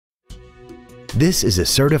This is a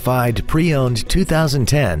certified pre-owned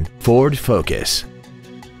 2010 Ford Focus.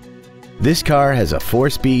 This car has a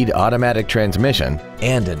 4-speed automatic transmission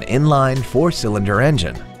and an inline 4-cylinder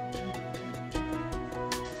engine.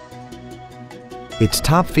 Its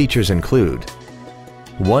top features include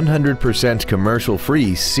 100%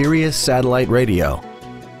 commercial-free Sirius satellite radio,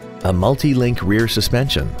 a multi-link rear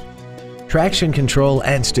suspension, traction control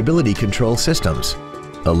and stability control systems,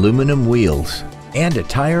 aluminum wheels, and a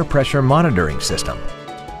tire pressure monitoring system.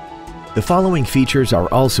 The following features are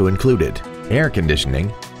also included: air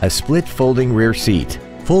conditioning, a split folding rear seat,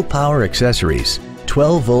 full power accessories,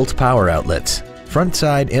 12-volt power outlets, front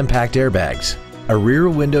side impact airbags, a rear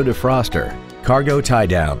window defroster, cargo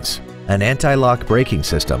tie-downs, an anti-lock braking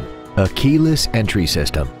system, a keyless entry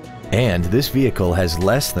system, and this vehicle has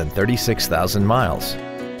less than 36,000 miles.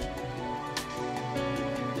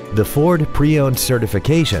 The Ford Pre-Owned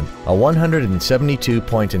Certification, a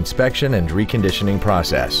 172-point inspection and reconditioning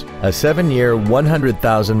process, a 7-year,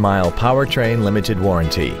 100,000-mile powertrain limited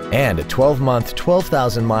warranty, and a 12-month,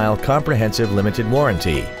 12,000-mile comprehensive limited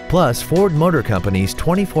warranty, plus Ford Motor Company's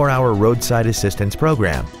 24-hour roadside assistance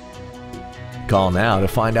program. Call now to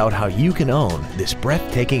find out how you can own this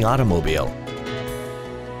breathtaking automobile.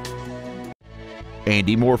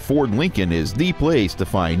 Andy Moore Ford Lincoln is the place to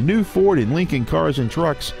find new Ford and Lincoln cars and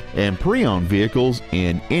trucks and pre-owned vehicles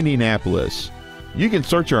in Indianapolis. You can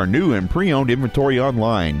search our new and pre-owned inventory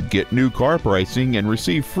online, get new car pricing, and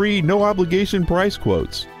receive free no-obligation price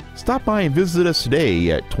quotes. Stop by and visit us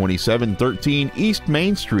today at 2713 East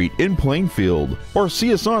Main Street in Plainfield, or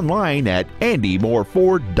see us online at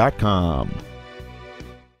andymoreford.com.